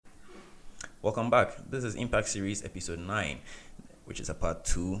Welcome back. This is Impact Series episode 9, which is a part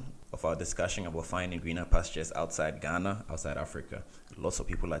 2 of our discussion about finding greener pastures outside Ghana, outside Africa. Lots of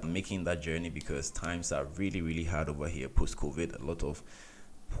people are making that journey because times are really, really hard over here post-COVID. A lot of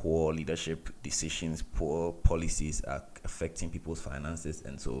poor leadership decisions, poor policies are affecting people's finances,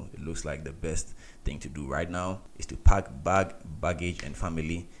 and so it looks like the best thing to do right now is to pack baggage and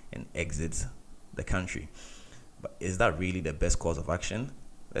family and exit the country. But is that really the best course of action?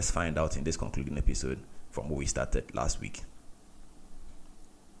 Let's find out in this concluding episode from where we started last week.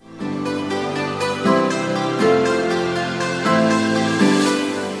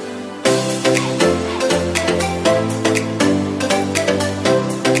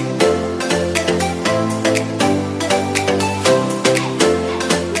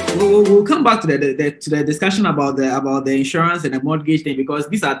 We'll come back to the discussion about the insurance and the mortgage thing, because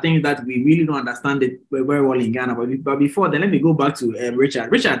these are things that we really don't understand it very well in Ghana. But before then, let me go back to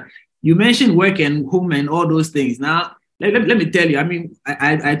Richard. Richard, you mentioned work and home and all those things. Now, let me tell you. I mean,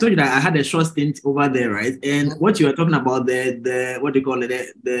 I told you that I had a short stint over there, right? And what you were talking about the what do you call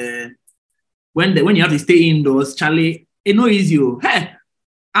it? When you have to stay indoors, Charlie, it's no easy. Hey,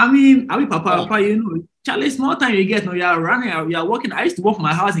 I mean, Papa, Charlie, small time you get, you are running, you are working. I used to walk from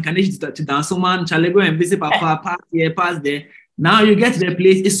my house in Kaneshi to Dansoman. Charlie, go and visit Papa, pass here, pass there. Now you get to the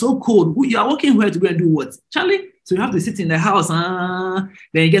place, it's so cold. You are working where to go and do what? Charlie, so you have to sit in the house. Then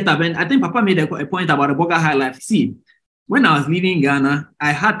you get up. And I think Papa made a point about the Burger High Life. See, when I was leaving Ghana,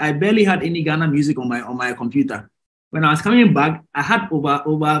 I barely had any Ghana music on my computer. When I was coming back, I had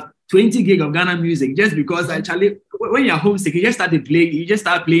over 20 gig of Ghana music, just because actually, when you're homesick, you just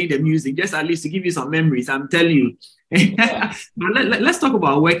start playing the music, just at least to give you some memories. I'm telling you. But let's talk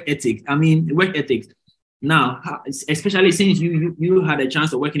about work ethics. Work ethics. Now, especially since you had a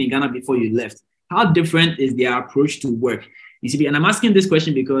chance of working in Ghana before you left, how different is their approach to work? You see, and I'm asking this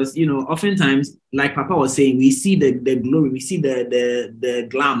question because, oftentimes, like Papa was saying, we see the glory, we see the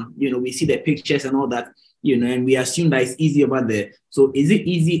glam, we see the pictures and all that. And we assume that it's easy over there. So is it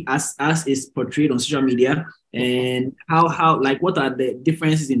easy as is portrayed on social media? And how what are the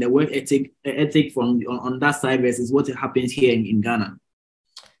differences in the work ethic from on that side versus what happens here in Ghana?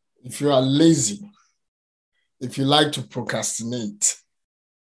 If you are lazy, if you like to procrastinate,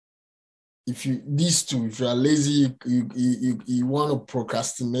 if you are lazy, you want to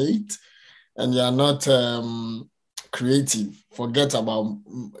procrastinate and you are not creative, forget about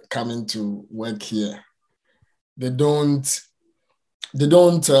coming to work here. They don't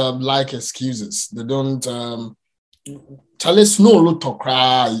like excuses. They don't to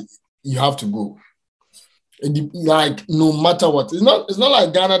cry. You have to go. Like no matter what. It's not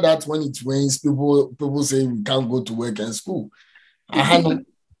like Ghana that when it rains, people say we can't go to work and school. Even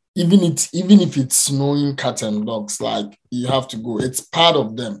if it's snowing, cat and dogs, like you have to go. It's part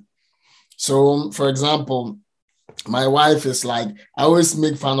of them. So, for example, my wife is like, I always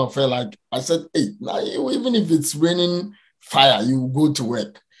make fun of her. Like I said, hey, even if it's raining fire, you go to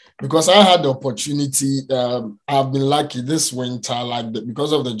work. Because I had the opportunity, I've been lucky this winter,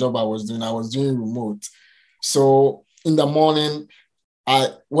 because of the job I was doing remote. So in the morning,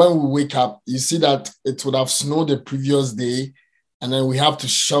 when we wake up, you see that it would have snowed the previous day, and then we have to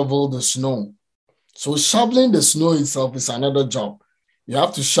shovel the snow. So shoveling the snow itself is another job. You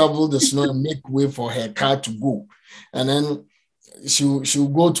have to shovel the snow and make way for her car to go. And then she'll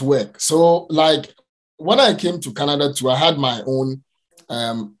go to work. So like when I came to Canada too, I had my own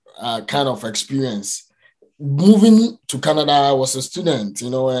kind of experience. Moving to Canada, I was a student,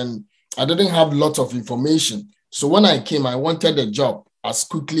 and I didn't have lots of information. So when I came, I wanted a job as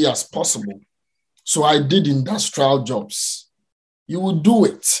quickly as possible. So I did industrial jobs. You would do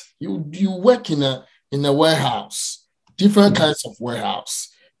it. You work in a warehouse, different kinds of warehouse.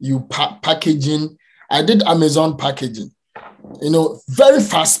 You packaging. I did Amazon packaging, very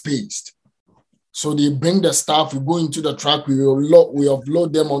fast paced. So they bring the stuff, we go into the truck, we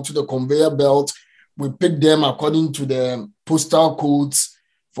offload them onto the conveyor belt. We pick them according to the postal codes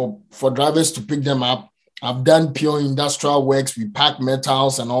for drivers to pick them up. I've done pure industrial works. We pack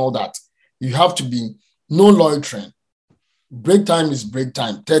metals and all that. You have to be no loitering. Break time is break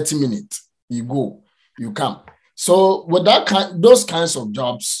time, 30 minutes. You go, you come. So with those kinds of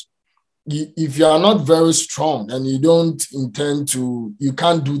jobs, if you are not very strong and you don't intend to, you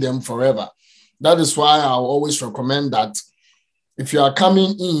can't do them forever. That is why I always recommend that if you are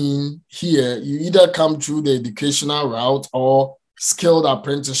coming in here, you either come through the educational route or skilled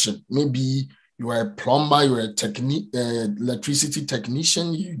apprenticeship. Maybe you are a plumber, you are electricity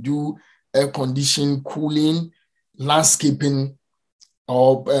technician, you do air conditioning, cooling, landscaping,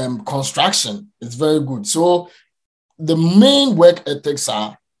 or construction. It's very good. So the main work ethics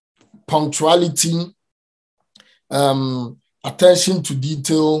are punctuality, attention to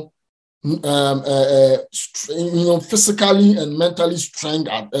detail, physically and mentally strong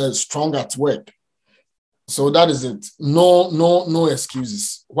at work. So that is it. No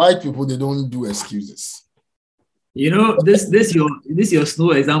excuses. White people, they don't do excuses. This your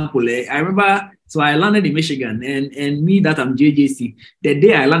snow example. I remember. So I landed in Michigan, and me that I'm JJC. The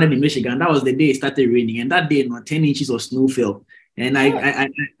day I landed in Michigan, that was the day it started raining, and that day, 10 inches of snow fell. And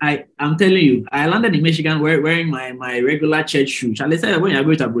I'm telling you, I landed in Michigan wearing my regular church shoes. Charlie said when you're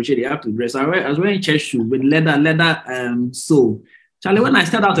going to Abroche, they have to dress. I was wearing church shoes with leather sole. Charlie, when I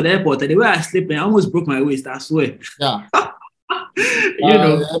stepped out to the airport, the way I slept, I almost broke my waist. I swear. Yeah.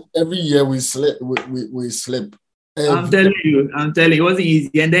 Every year we slip. We slip. I'm telling you, it wasn't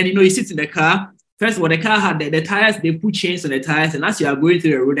easy. And then you sit in the car. First of all, the car had the tires. They put chains on the tires, and as you are going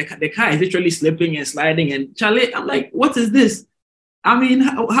through the road, the car is literally slipping and sliding. And Charlie, I'm like, what is this? I mean,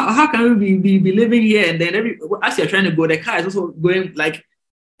 how can we be living here? And then as you're trying to go, the car is also going like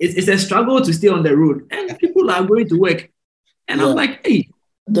it's a struggle to stay on the road, and people are going to work. And I'm like, hey.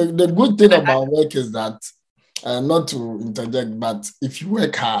 The good thing about work is that, not to interject, but if you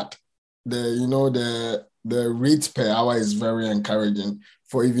work hard, the rate per hour is very encouraging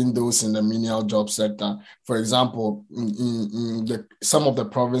for even those in the menial job sector. For example, in some of the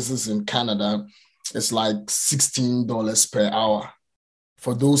provinces in Canada, it's like $16 per hour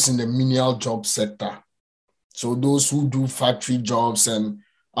for those in the menial job sector. So those who do factory jobs and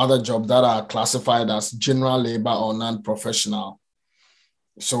other jobs that are classified as general labor or non-professional.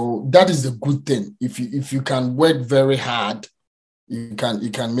 So that is the good thing. If you can work very hard, you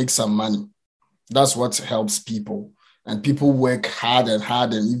can make some money. That's what helps people. And people work hard, and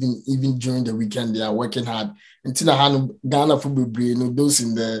even during the weekend they are working hard. Until Ghana for those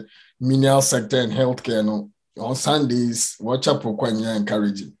in the menial sector and healthcare, on Sundays, watch up for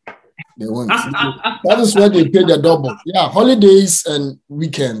encouraging. They won't. That is where they pay the double. Yeah, holidays and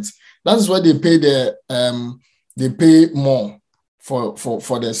weekends. That is where they pay they pay more for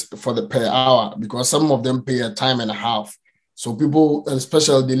the per hour, because some of them pay a time and a half. So people,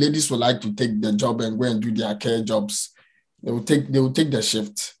 especially the ladies, would like to take the job and go and do their care jobs. They will take the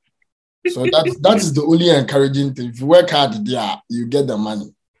shift. So that is the only encouraging thing. If you work hard, you get the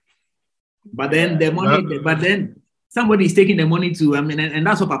money. But then the money, somebody is taking the money too. I mean, and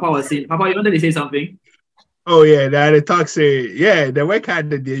that's what Papa was saying. Papa, you wanted to say something? Oh yeah, the talk say, the work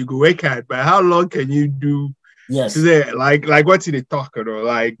hard the day you go work hard, but how long can you do? Yes. Like what's in the talk,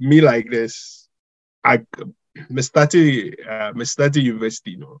 like me like this. I started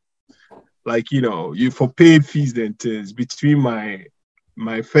university, like you for paid fees and things between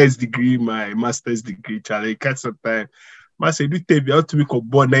my first degree, my master's degree, Charlie, cut some time. I say, do take me out to make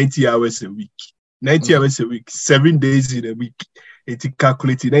about 90 hours a week. 90 hours a week, 7 days in a week. It's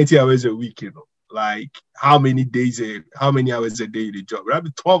calculated 90 hours a week, like how many hours a day in the job? That'd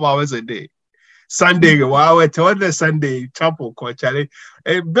be 12 hours a day. Sunday, wow, to Sunday, chapel, Charlie.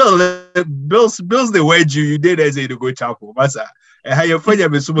 Hey, bills the wage you did as a go chapel. Massa. And how your friend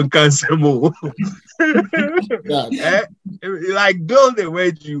have someone cancel more. Like bill the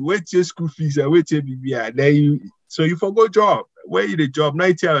wage you wait your school fees and wait your BBI. Then you forgo job. Where you the job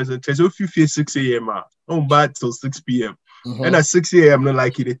 90 hours and so if you feel 6 a.m. Don't bad till 6 p.m. And at 6 a.m. not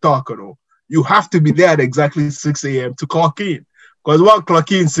like you they talk you have to be there at exactly 6 a.m. to clock in. Because one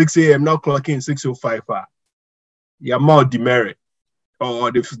clock in 6 a.m., now clock in 6:05. You're more demerit.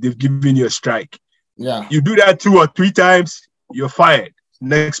 Or they've given you a strike. Yeah. You do that 2 or 3 times, you're fired.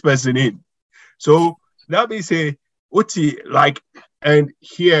 Next person in. So that means say, and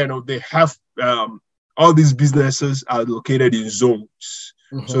here they have all these businesses are located in zones.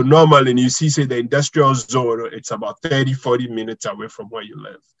 So normally you see say the industrial zone, it's about 30-40 minutes away from where you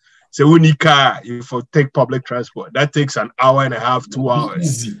live. So when you take public transport, that takes an hour and a half, 2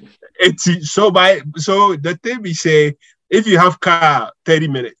 hours. So the thing we say, if you have car, 30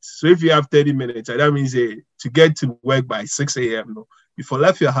 minutes. So if you have 30 minutes, that means to get to work by 6 a.m. If you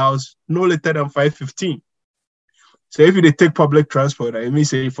left your house no later than 5:15. So if you take public transport, I mean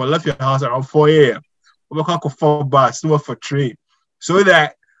say if you left your house around 4 a.m., we can go for bus, no for train. So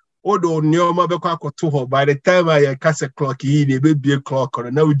that by the time I catch a clock, it may be a clock or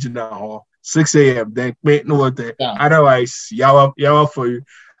now 6 a.m. Then make no other. Otherwise, yawa for you.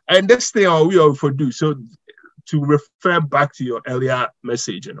 And this thing we all for do. So to refer back to your earlier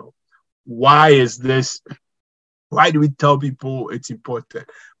message, why is this? Why do we tell people it's important?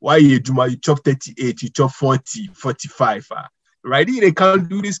 Why you chop 38, you chop 40, 45? Right? They can't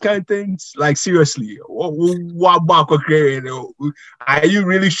do these kind of things. Like, seriously, are you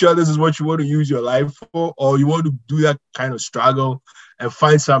really sure this is what you want to use your life for? Or you want to do that kind of struggle and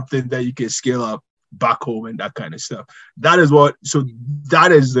find something that you can scale up back home and that kind of stuff. That is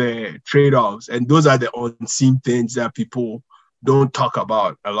the trade-offs, and those are the unseen things that people don't talk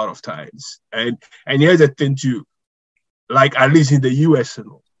about a lot of times. And here's the thing too, like at least in the US,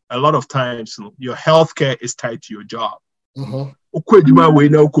 a lot of times your healthcare is tied to your job.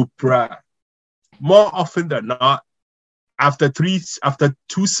 More often than not, after 2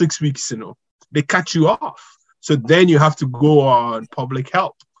 6 weeks, they cut you off. So then you have to go on public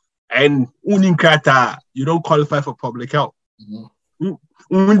health. And uninkata, you don't qualify for public health. You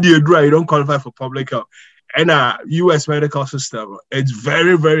don't qualify for public health. And US medical system, it's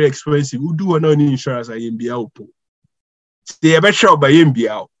very, very expensive. We do no insurance at MBL. They are better by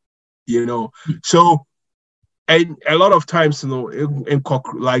MBL, So, and a lot of times,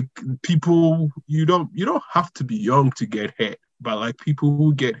 like people, you don't have to be young to get hit, but like people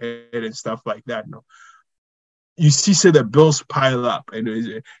who get hit and stuff like that, you see, say the bills pile up,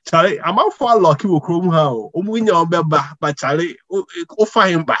 and Charlie, I'm out for lucky with Chrome how, but Charlie,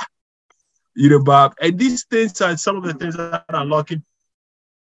 find back, Bob. And these things are some of the things that are locking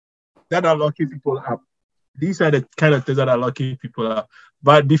people up. These are the kind of things that are locking people up.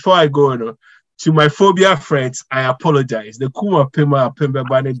 But before I go, to my phobia friends, I apologize. The Kuma Pima Pemba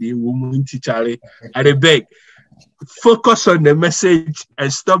Bane de woman Charlie, I beg. Focus on the message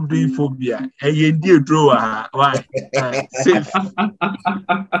and stop doing phobia. And you do draw. Why? Safe.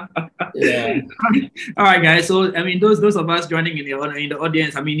 Yeah. All right, guys. So, I mean, those of us joining in the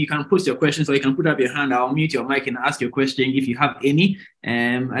audience, I mean, you can post your questions or you can put up your hand. I'll mute your mic and ask your question if you have any.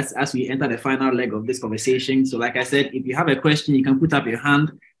 As we enter the final leg of this conversation. So, like I said, if you have a question, you can put up your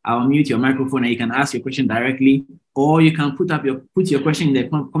hand. I'll mute your microphone and you can ask your question directly, or you can put your question in the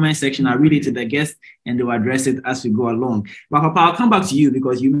comment section. I'll read it to the guest and they'll address it as we go along. But Papa, I'll come back to you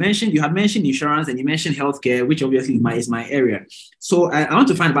because you had mentioned insurance and you mentioned healthcare, which obviously is my area. So I want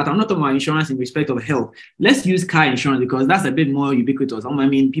to find, but I'm not talking about insurance in respect of health. Let's use car insurance because that's a bit more ubiquitous. I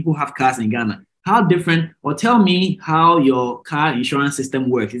mean, people have cars in Ghana. How different, or tell me how your car insurance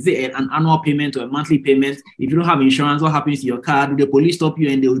system works. Is it an annual payment or a monthly payment? If you don't have insurance, what happens to your car? Do the police stop you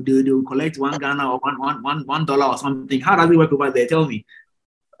and they'll collect $1 or $1 or something? How does it work over there? Tell me.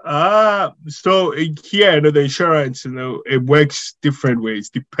 So here, the insurance, it works different ways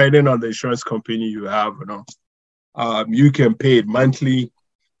depending on the insurance company you have. You can pay it monthly,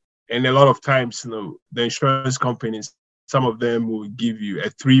 and a lot of times, the insurance companies, some of them will give you a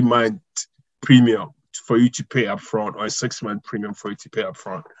 3-month premium for you to pay up front or a 6-month premium for you to pay up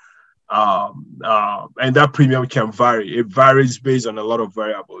front. And that premium can vary. It varies based on a lot of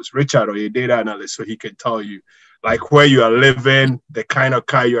variables. Richard, or your data analyst, so he can tell you like where you are living, the kind of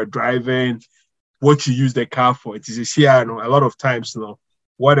car you are driving, what you use the car for. It is here, a lot of times,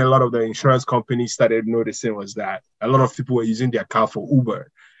 what a lot of the insurance companies started noticing was that a lot of people were using their car for Uber,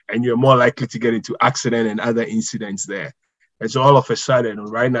 and you're more likely to get into accident and other incidents there. And so all of a sudden,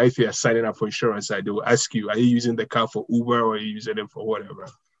 right now, if you're signing up for insurance, they will ask you, are you using the car for Uber or are you using it for whatever?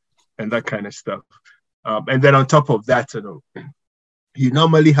 And that kind of stuff. And then on top of that, you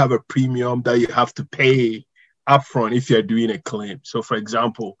normally have a premium that you have to pay upfront if you're doing a claim. So for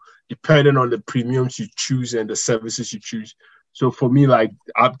example, depending on the premiums you choose and the services you choose. So for me, like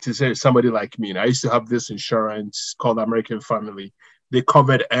up to say somebody like me, and I used to have this insurance called American Family. They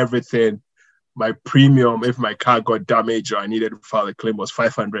covered everything. My premium, if my car got damaged or I needed to file a claim, was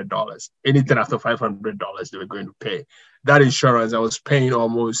 $500. Anything after $500, they were going to pay. That insurance, I was paying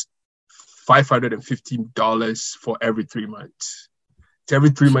almost $550 for every 3 months. So every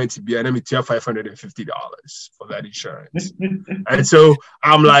 3 months, it'd be an $550 for that insurance. And so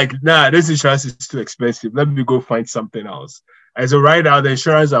I'm like, nah, this insurance is too expensive. Let me go find something else. And so right now, the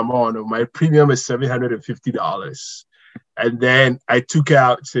insurance I'm on, my premium is $750. And then I took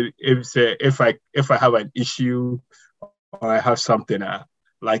out, so if I have an issue or I have something,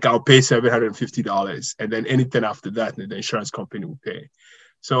 like I'll pay $750, and then anything after that, the insurance company will pay.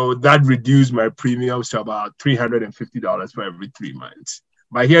 So that reduced my premiums to about $350 for every 3 months.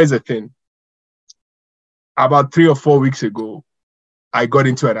 But here's the thing: about 3 or 4 weeks ago, I got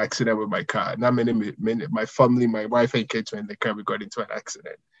into an accident with my car. Not many, my family, my wife and kids were in the car. We got into an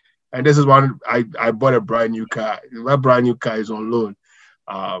accident. And this is one, I bought a brand new car. My brand new car is on loan.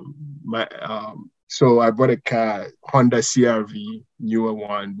 So I bought a car, Honda CRV, newer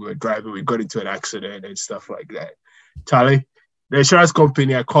one. We were driving, we got into an accident and stuff like that. Charlie, the insurance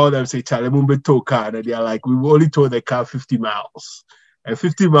company, I called them, say, Charlie, we tow car. And they're like, we only tow the car 50 miles. And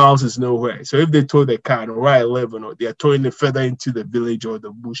 50 miles is nowhere. So if they tow the car, and where I live, they're towing it further into the village or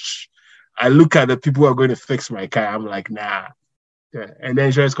the bush. I look at the people who are going to fix my car. I'm like, nah. Yeah. And the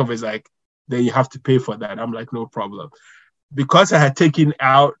insurance company is like, then you have to pay for that. I'm like, no problem. because I had taken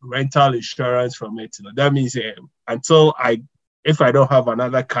out rental insurance from it, that means if I don't have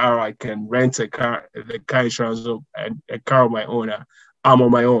another car, I can rent the car insurance and a car of my own. I'm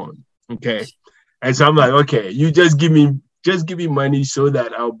on my own. Okay. And so I'm like, okay, you just give me money so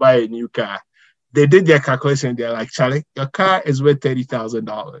that I'll buy a new car. They did their calculation. They're like, Charlie, your car is worth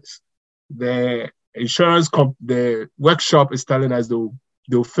 $30,000. The the workshop is telling us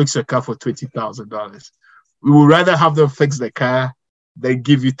they'll fix your car for $20,000. We would rather have them fix the car than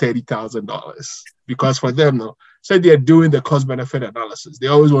give you $30,000 because for them, no. So they're doing the cost benefit analysis. They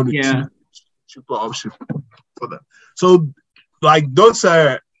always want to choose cheaper option for them. So, like, those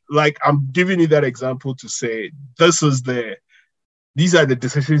are like I'm giving you that example to say these are the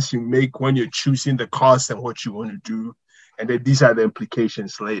decisions you make when you're choosing the cost and what you want to do, and then these are the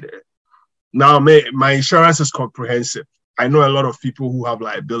implications later. Now, my insurance is comprehensive. I know a lot of people who have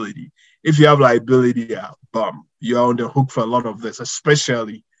liability. If you have liability, you're on the hook for a lot of this,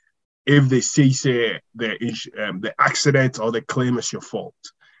 especially if they say the accident or the claim is your fault.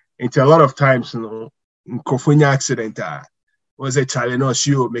 It's a lot of times, in accident, was a challenge,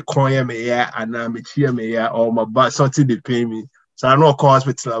 me coin me and me cheer me or my butt something they pay me. So I know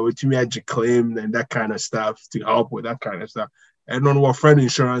hospital with me had claim and that kind of stuff to help with that kind of stuff. And on what friend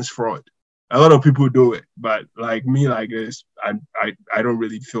insurance fraud. A lot of people do it, but like me, like this, I don't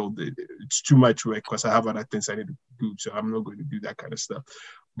really feel that it's too much work because I have other things I need to do, so I'm not going to do that kind of stuff.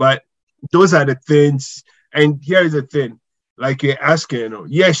 But those are the things. And here is the thing, like you're asking,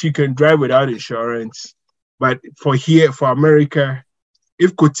 yes, you can drive without insurance, but for America,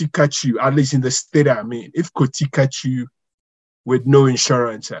 if Koti catch you, at least in the state I'm in, if Koti catch you with no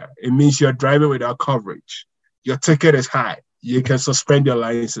insurance, it means you're driving without coverage. Your ticket is high. You can suspend your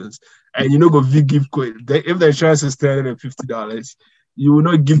license. And you know, if the insurance is $350, you will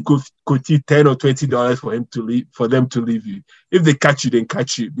not give Koti $10 or $20 for them to leave you. If they catch you, then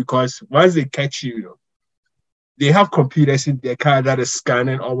catch you. Because once they catch you, they have computers in their car that is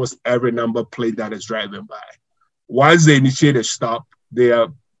scanning almost every number plate that is driving by. Once they initiate a stop, their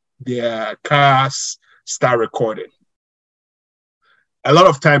cars start recording. A lot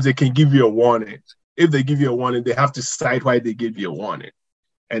of times they can give you a warning. If they give you a warning, they have to cite why they gave you a warning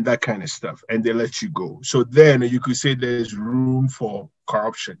and that kind of stuff, and they let you go. So then you could say there's room for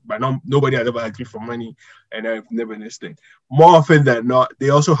corruption, but nobody has ever asked me for money, and I've never understood. More often than not, they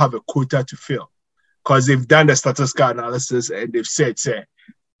also have a quota to fill because they've done the statistical analysis and they've said,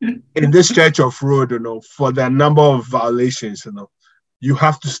 in this stretch of road, for the number of violations, you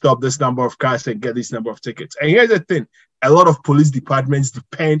have to stop this number of cars and get this number of tickets. And here's the thing, a lot of police departments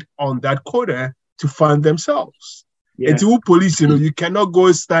depend on that quota to fund themselves. Yeah. It's police, you cannot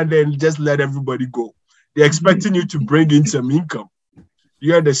go stand there and just let everybody go. They're expecting you to bring in some income.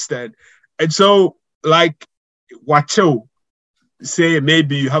 You understand? And so, like, wacho, say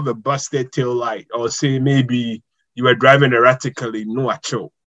maybe you have a busted tail light, or say maybe you were driving erratically, no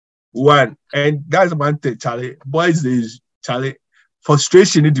wacho. One, and that's one thing, Charlie. Boys, Charlie,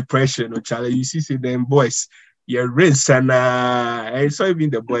 frustration and depression, Charlie. You see them boys. You're race and so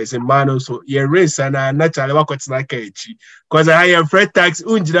even the boys and man also you're race and naturally what like because I am freight taxi,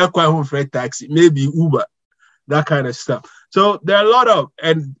 home freight taxi, maybe Uber, that kind of stuff. So there are a lot of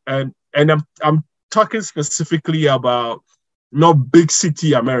and I'm talking specifically about not big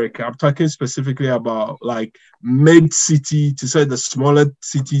city America. I'm talking specifically about like mid city to say the smaller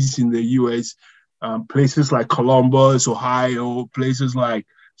cities in the US, places like Columbus, Ohio, places like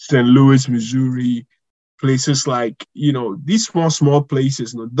St. Louis, Missouri. Places like, these small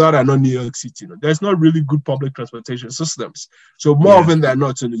places, that are not New York City, there's not really good public transportation systems. So more often than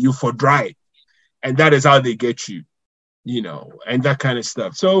not, you for drive. And that is how they get you, and that kind of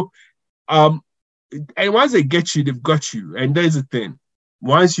stuff. So, and once they get you, they've got you. And there's the thing.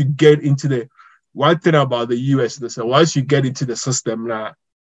 Once you get into one thing about the US, once you get into the system now,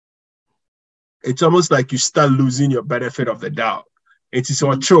 it's almost like you start losing your benefit of the doubt. It is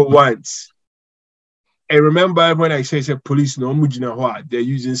what true once. And remember when I say police, they're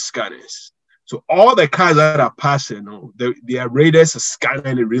using scanners. So all the cars that are passing, their radars are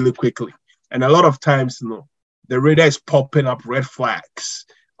scanning it really quickly. And a lot of times, the radar is popping up red flags.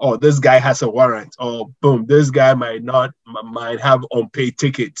 Oh, this guy has a warrant. Or boom, this guy might have unpaid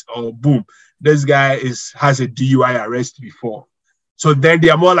tickets. Or boom, this guy has a DUI arrest before. So then they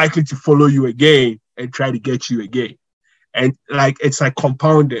are more likely to follow you again and try to get you again. And it's like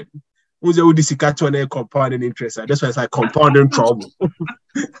compounded. Who's the compounding interest? That's why it's like compounding trouble.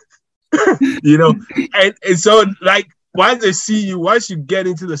 And so like once they see you, once you get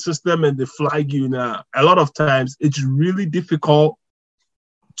into the system and they flag you now, a lot of times it's really difficult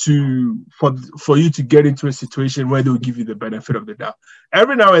for you to get into a situation where they'll give you the benefit of the doubt.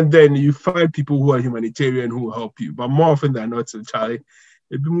 Every now and then you find people who are humanitarian who will help you, but more often than not, Charlie,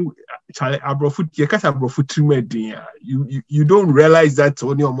 you don't realize that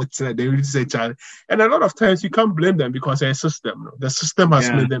only on they really say Charlie. And a lot of times you can't blame them because they're a system. The system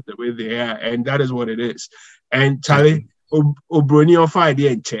has made them the way they are, and that is what it is. And Charlie, Obroni on Friday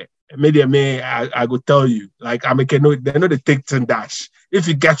and check. Maybe I go tell you, like I make a note, they know the take and dash. If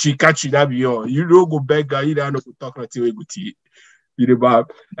you catch you, that be all. You don't go beg, you don't know talk until we go to you.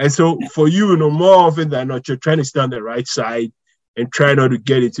 And so for you, more often than not, you're trying to stay on the right side and try not to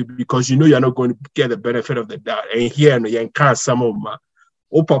get into because you know you're not going to get the benefit of the doubt. And here, you can't some of my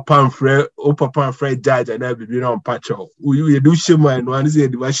Papa and Fred judge and I be on patcho. You do shame and one is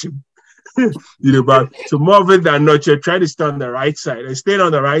the worship. So more often than not, you're trying to stay on the right side. And staying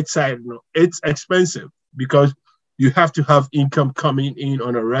on the right side, it's expensive because you have to have income coming in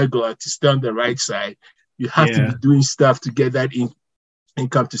on a regular to stay on the right side. You have to be doing stuff to get that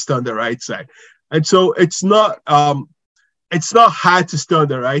income to stay on the right side. And so it's not hard to stay on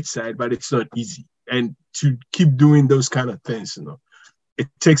the right side, but it's not easy. And to keep doing those kind of things, it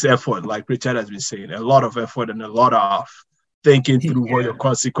takes effort, like Richard has been saying, a lot of effort and a lot of thinking through what your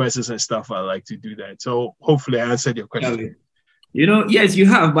consequences and stuff are like to do that. So hopefully I answered your question. Yes, you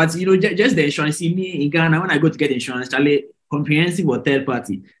have, but just the insurance. See, me in Ghana, when I go to get insurance, Charlie, comprehensive or third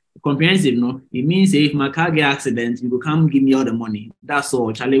party. Comprehensive, it means if my car get accident, you will come give me all the money. That's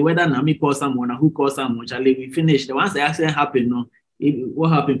all, Charlie. Whether Nami call someone or who call someone, Charlie, we finish. Once the accident happened,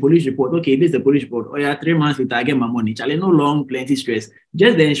 what happened? Police report. Okay, this is the police report. Oh yeah, 3 months later I get my money. Charlie, no long, plenty stress.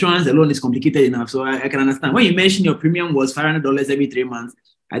 Just the insurance alone is complicated enough. So I can understand. When you mentioned your premium was $500 every 3 months,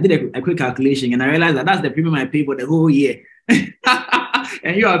 I did a quick calculation and I realized that that's the premium I pay for the whole year.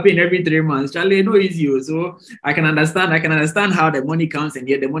 And you are paying every 3 months. Charlie, no easy. So I can understand how the money comes and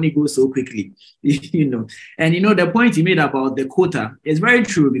yet the money goes so quickly. And the point you made about the quota is very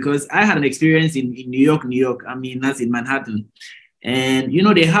true because I had an experience in New York. I mean, that's in Manhattan. And,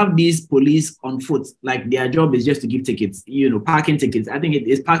 they have these police on foot, like their job is just to give tickets, parking tickets. I think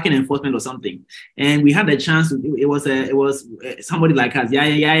it's parking enforcement or something. And we had a chance, it was somebody like us, and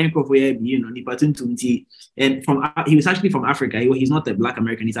he was actually from Africa. He's not a Black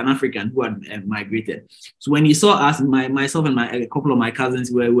American, he's an African who had migrated. So when he saw us, myself and a couple of my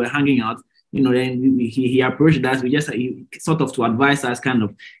cousins were hanging out, then he approached us. We just sort of to advise us kind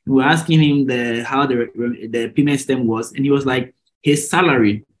of. We were asking him how the payment system was. And he was like, his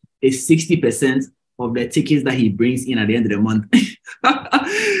salary is 60% of the tickets that he brings in at the end of the month.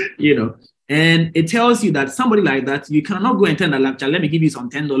 And it tells you that somebody like that, you cannot go and tell the lecturer, let me give you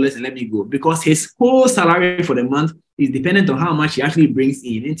some $10 and let me go, because his whole salary for the month is dependent on how much he actually brings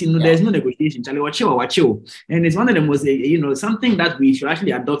in. And there's no negotiation. Charlie, watch you. And it's one of the most, something that we should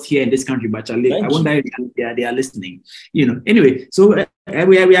actually adopt here in this country. But Charlie, I wonder if they are listening. Anyway, so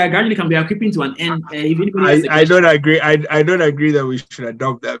we are gradually we are creeping to an end. I don't agree. I don't agree that we should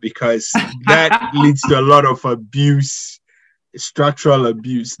adopt that because that leads to a lot of abuse. Structural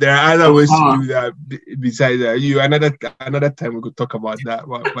abuse. There are other ways to do that besides that. Another time we could talk about that.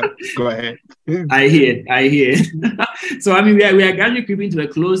 But go ahead. I hear. So we are gradually creeping to a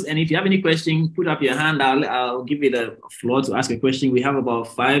close. And if you have any question, put up your hand. I'll give you the floor to ask a question. We have about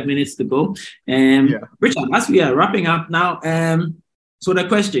 5 minutes to go. Richard, as we are wrapping up now, so the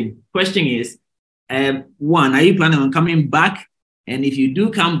question is, one, are you planning on coming back? And if you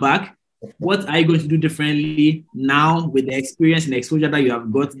do come back, what are you going to do differently now with the experience and exposure that you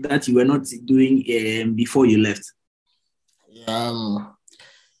have got that you were not doing before you left?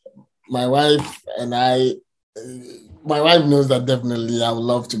 My wife knows that definitely I would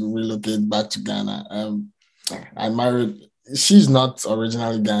love to relocate back to Ghana. I married, she's not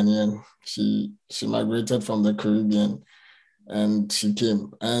originally Ghanaian. She migrated from the Caribbean and she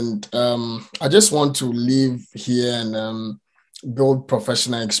came. And I just want to live here and build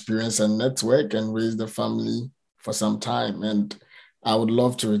professional experience and network and raise the family for some time. And I would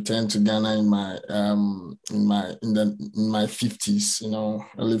love to return to Ghana in my 50s,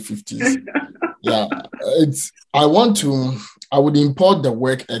 early 50s. Yeah, I would import the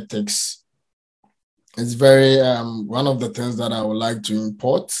work ethics. It's very one of the things that I would like to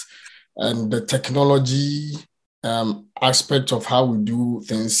import, and the technology aspect of how we do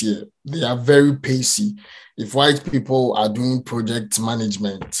things here. They are very pacey. If white people are doing project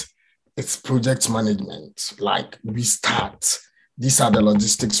management, it's project management. Like we start, these are the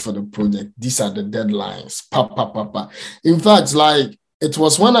logistics for the project. These are the deadlines. In fact, like it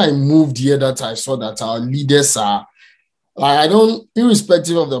was when I moved here that I saw that our leaders are Like, I don't,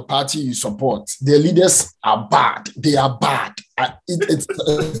 irrespective of the party you support, their leaders are bad. They are bad. It's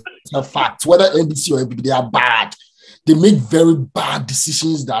a fact. Whether NDC or APP, they are bad. They make very bad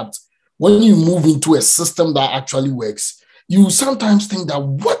decisions that when you move into a system that actually works, you sometimes think that,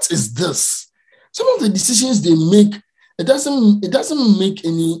 what is this? Some of the decisions they make, it doesn't make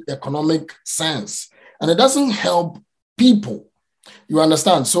any economic sense, and it doesn't help people. You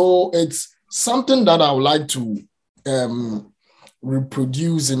understand? So it's something that I would like to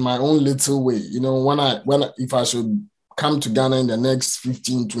reproduce in my own little way. You know, if I should come to Ghana in the next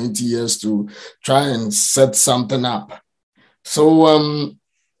 15, 20 years to try and set something up. So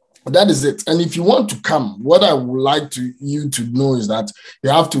that is it. And if you want to come, what I would like you to know is that you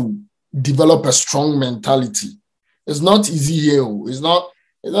have to develop a strong mentality. It's not easy here.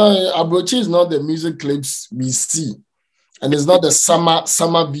 Abrochi is not the music clips we see. And it's not the summer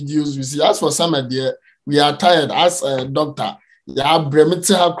videos we see. As for summer, dear, we are tired. As a doctor,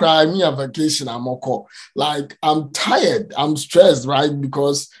 I cry me a vacation. Like, I'm tired. I'm stressed, right?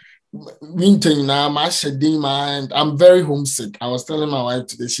 Because winter now, my shedding mind. I'm very homesick. I was telling my wife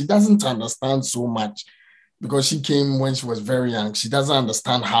today, she doesn't understand so much because she came when she was very young. She doesn't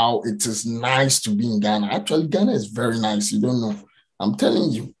understand how it is nice to be in Ghana. Actually, Ghana is very nice. You don't know. I'm telling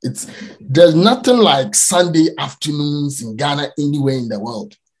you, there's nothing like Sunday afternoons in Ghana anywhere in the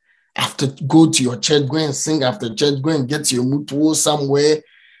world. After, go to your church, go and sing after church, go and get your mutuo somewhere.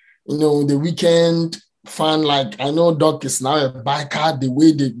 You know, the weekend fun, like, I know Doc is now a biker, the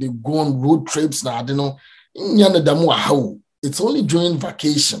way they go on road trips now, I don't know. It's only during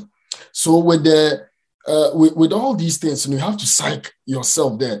vacation. So with all these things, you have to psych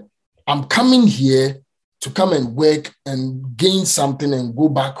yourself there. I'm coming here to come and work and gain something and go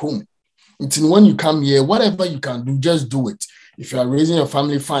back home. Until when you come here, whatever you can do, just do it. If you are raising your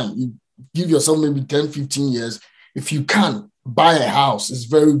family, fine. You give yourself maybe 10, 15 years. If you can, buy a house. It's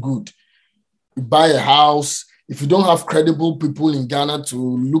very good. You buy a house. If you don't have credible people in Ghana to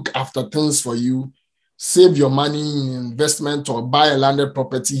look after things for you, save your money in investment or buy a landed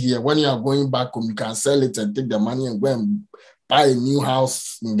property here. When you are going back home, you can sell it and take the money and go and buy a new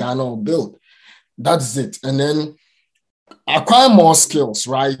house in Ghana or build. That's it. And then acquire more skills,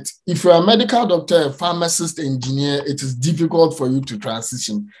 right? If you're a medical doctor, a pharmacist, engineer, it is difficult for you to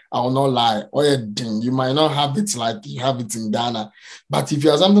transition. I will not lie. Or you might not have it like you have it in Ghana. But if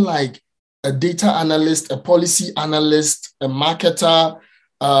you're something like a data analyst, a policy analyst, a marketer,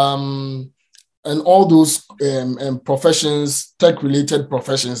 and all those professions, tech-related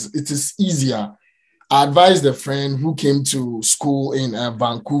professions, it is easier. I advised a friend who came to school in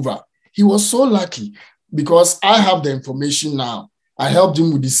Vancouver. He was so lucky because I have the information now. I helped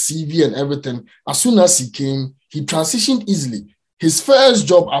him with his CV and everything. As soon as he came, he transitioned easily. His first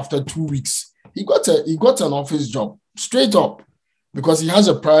job after 2 weeks, he got an office job straight up because he has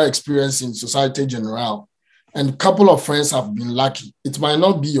a prior experience in Societe Generale. And a couple of friends have been lucky. It might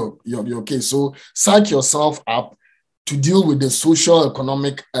not be your case. So psych yourself up to deal with the social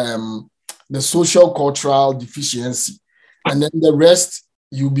economic, the social cultural deficiency. And then the rest,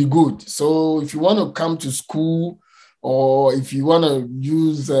 you'll be good. So if you want to come to school or if you want to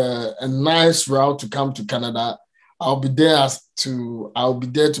use a nice route to come to Canada, I'll be there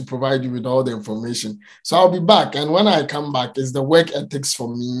to provide you with all the information. So I'll be back. And when I come back, it's the work ethics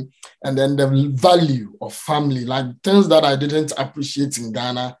for me and then the value of family, like things that I didn't appreciate in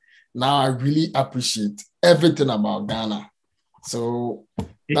Ghana. Now I really appreciate everything about Ghana. So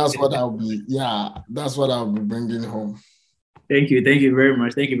that's what I'll be bringing home. Thank you very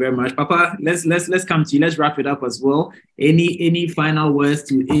much, Papa. Let's come to you. Let's wrap it up as well. Any final words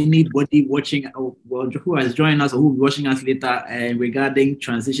to anybody watching, who has joined us or who will be watching us later, regarding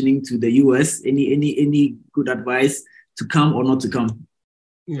transitioning to the US? Any good advice to come or not to come?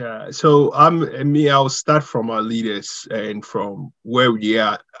 Yeah. So I'll start from our leaders and from where we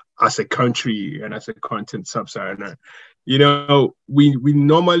are as a country and as a continent, sub-Saharan. You know, we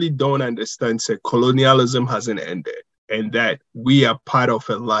normally don't understand that colonialism hasn't ended. And that we are part of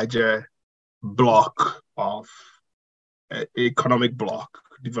a larger block of economic block,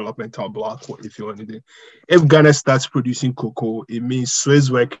 developmental block, if you want to do. If Ghana starts producing cocoa, it means Swiss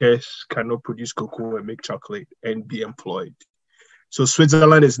workers cannot produce cocoa and make chocolate and be employed. So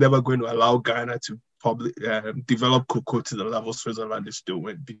Switzerland is never going to allow Ghana to develop cocoa to the level Switzerland is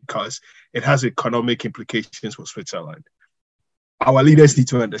doing because it has economic implications for Switzerland. Our leaders need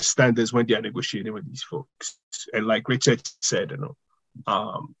to understand this when they are negotiating with these folks. And like Richard said,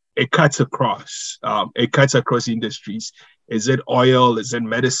 it cuts across industries. Is it oil? Is it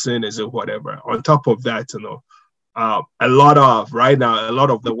medicine? Is it whatever? On top of that, a lot of right now, a lot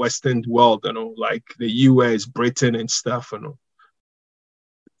of the Western world, like the US, Britain, and stuff,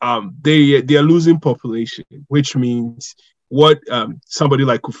 they are losing population, which means what somebody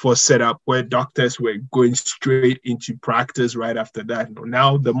like Kufo set up, where doctors were going straight into practice right after that.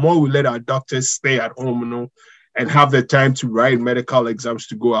 Now, the more we let our doctors stay at home, and have the time to write medical exams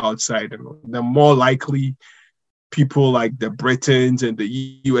to go outside, the more likely people like the Britons and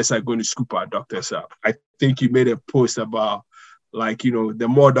the US are going to scoop our doctors up. I think you made a post about, like, the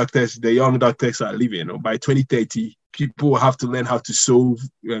more doctors, the young doctors are leaving. By 2030, people will have to learn how to sew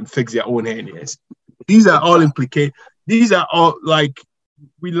and fix their own hernias. These are all implicated. These are all, like,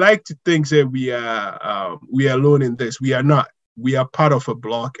 we like to think that we are alone in this. We are not. We are part of a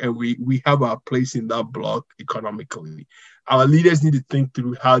block, and we have our place in that block economically. Our leaders need to think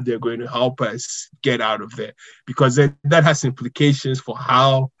through how they're going to help us get out of there, because then that has implications for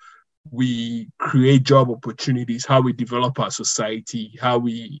how we create job opportunities, how we develop our society, how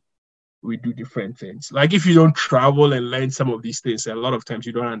we do different things. Like, if you don't travel and learn some of these things, a lot of times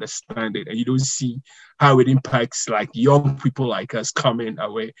you don't understand it, and you don't see how it impacts, like, young people like us coming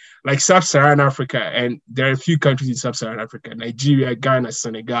away, like Sub-Saharan Africa. And there are a few countries in Sub-Saharan Africa, Nigeria, Ghana,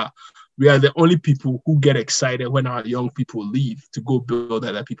 Senegal. We are the only people who get excited when our young people leave to go build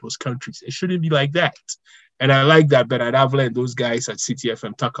other people's countries. It shouldn't be like that. And I like that, but I've learned those guys at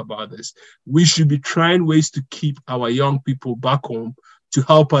CTFM talk about this. We should be trying ways to keep our young people back home to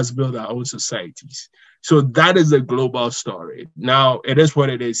help us build our own societies. So that is a global story. Now, it is what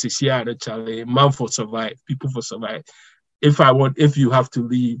it is. It's here, Charlie. Man for survive, people for survive. If you have to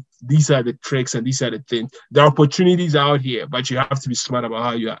leave, these are the tricks and these are the things. There are opportunities out here, but you have to be smart about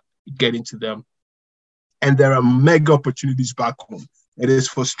how you get into them. And there are mega opportunities back home. It is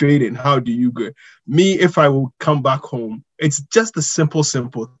frustrating. How do you go? Me, if I will come back home, it's just the simple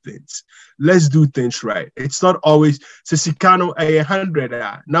things. Let's do things right. It's not always Sicano 100.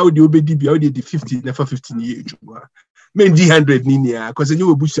 Now the OBDB already the 50, never 15 years. Maybe 100 ninia, because you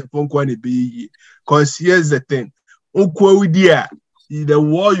will push upon because here's the thing. The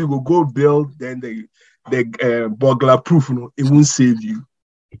wall you will go build, then the burglar proof, it won't save you.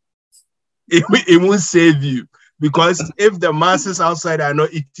 It won't save you. Because if the masses outside are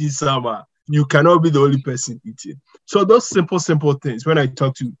not eating summer, you cannot be the only person eating. So those simple things, when I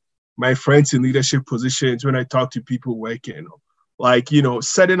talk to my friends in leadership positions, when I talk to people working, like,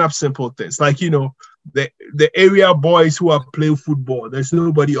 setting up simple things, like, the area boys who are playing football, there's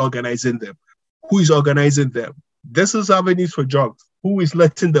nobody organizing them. Who is organizing them? This is avenues for jobs. Who is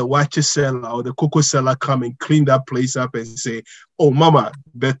letting the watches seller or the cocoa seller come and clean that place up and say, oh, mama,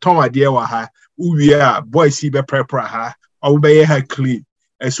 beton idea waha, we are boys, he be prepare ha, or be ha clean.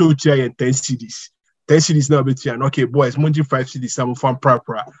 And so, 10 cities. 10 cities now, but okay, boys, Munji 5 cities, some from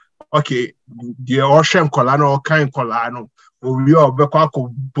prepare. Okay, the ocean colano, kind colano, or we are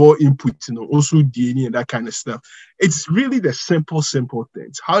ball input, also DNA and that kind of stuff. It's really the simple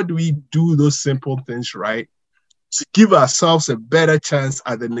things. How do we do those simple things right? To give ourselves a better chance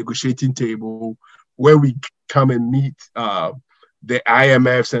at the negotiating table where we come and meet the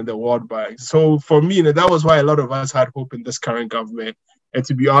IMFs and the World Bank. So for me, that was why a lot of us had hope in this current government. And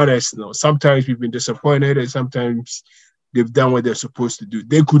to be honest, sometimes we've been disappointed and sometimes they've done what they're supposed to do.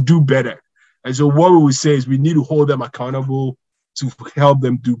 They could do better. And so what we would say is we need to hold them accountable to help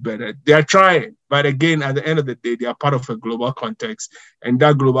them do better. They're trying, but again, at the end of the day, they are part of a global context. And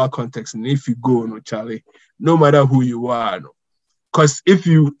that global context, and if you go, Charlie, no matter who you are, because if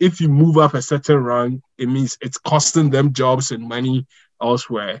you move up a certain rank, it means it's costing them jobs and money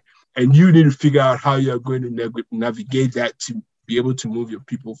elsewhere. And you need to figure out how you're going to navigate that to be able to move your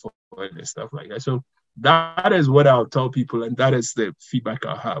people forward and stuff like that. So that is what I'll tell people, and that is the feedback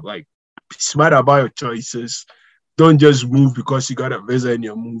I'll have. Like, be smart about your choices. Don't just move because you got a visa and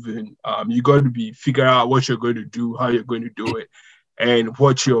you're moving. You got to figure out what you're going to do, how you're going to do it, and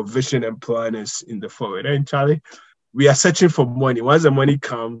what your vision and plan is in the forward. And Charlie, we are searching for money. Once the money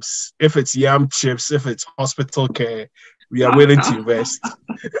comes, if it's yam chips, if it's hospital care, we are willing to invest.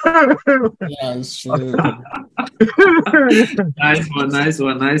 Yeah, it's true. Nice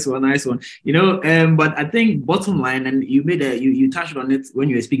one. But I think bottom line, and you touched on it when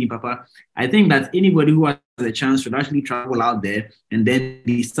you were speaking, Papa. I think that anybody who has a chance should actually travel out there and then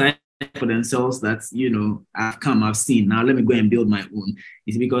decide for themselves that, I've seen, now let me go and build my own.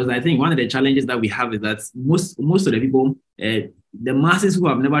 It's because I think one of the challenges that we have is that most of the people, the masses who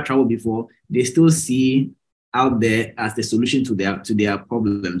have never traveled before, they still see out there as the solution to their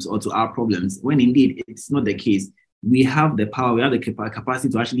problems or to our problems, when indeed it's not the case. We have the power, we have the capacity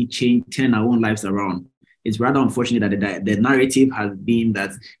to actually turn our own lives around. it's rather unfortunate that the narrative has been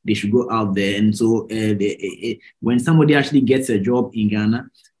that they should go out there. And so when somebody actually gets a job in Ghana,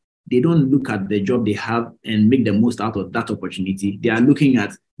 they don't look at the job they have and make the most out of that opportunity. They are looking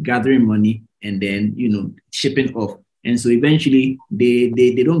at gathering money and then, shipping off. And so eventually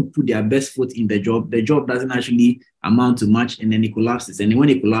they don't put their best foot in the job. The job doesn't actually amount to much, and then it collapses. And when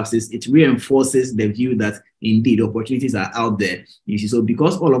it collapses, it reinforces the view that indeed opportunities are out there. You see, so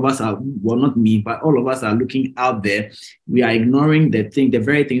because all of us are, well, not me, but all of us are looking out there, we are ignoring the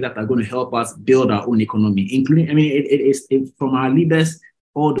very things that are going to help us build our own economy, including, it is from our leaders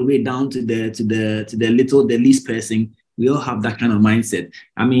all the way down to the least person. We all have that kind of mindset.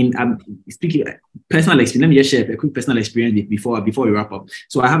 I'm speaking personal experience. Let me just share a quick personal experience before we wrap up.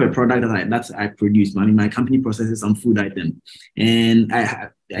 So I have a product that I produce. My company processes some food items, and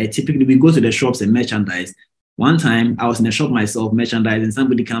I typically, we go to the shops and merchandise. One time I was in the shop myself, merchandising.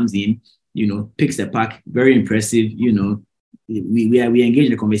 Somebody comes in, picks a pack, very impressive. We engage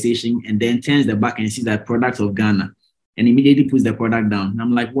in a conversation, and then turns the back and sees that product of Ghana, and immediately puts the product down. And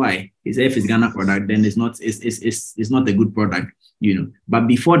I'm like, why? He said, if it's Ghana product, then it's not a good product, But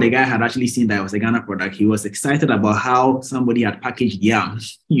before the guy had actually seen that it was a Ghana product, he was excited about how somebody had packaged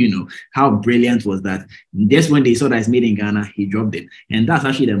yams, how brilliant was that? Just when they saw that it's made in Ghana, he dropped it. And that's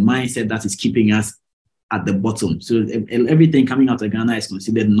actually the mindset that is keeping us at the bottom. So everything coming out of Ghana is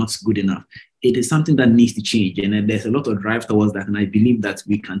considered not good enough. It is something that needs to change. And there's a lot of drive towards that. And I believe that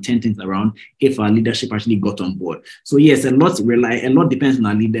we can turn things around if our leadership actually got on board. So yes, a lot depends on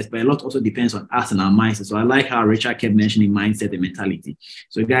our leaders, but a lot also depends on us and our mindset. So I like how Richard kept mentioning mindset and mentality.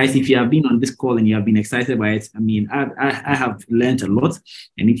 So guys, if you have been on this call and you have been excited by it, I have learned a lot.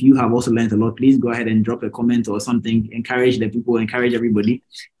 And if you have also learned a lot, please go ahead and drop a comment or something, encourage the people, encourage everybody.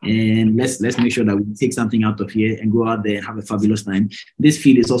 And let's make sure that we take something out of here and go out there and have a fabulous time. This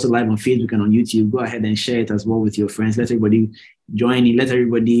feed is also live on Facebook and on YouTube. Go ahead and share it as well with your friends. Let everybody join in. Let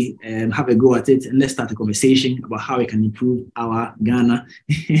everybody have a go at it. And let's start a conversation about how we can improve our Ghana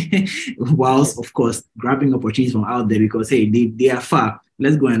whilst, of course, grabbing opportunities from out there, because, hey, they are far.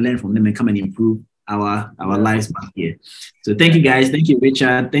 Let's go and learn from them and come and improve our lives back here. So thank you, guys. Thank you,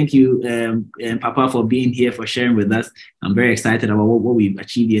 Richard. Thank you, Papa, for being here, for sharing with us. I'm very excited about what we've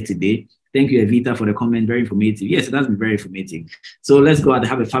achieved here today. Thank you, Evita, for the comment. Very informative. Yes, it has been very informative. So let's go out and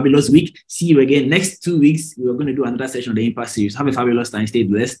have a fabulous week. See you again next 2 weeks. We're going to do another session of the Impact series. Have a fabulous time. Stay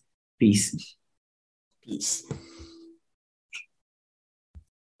blessed. Peace. Peace.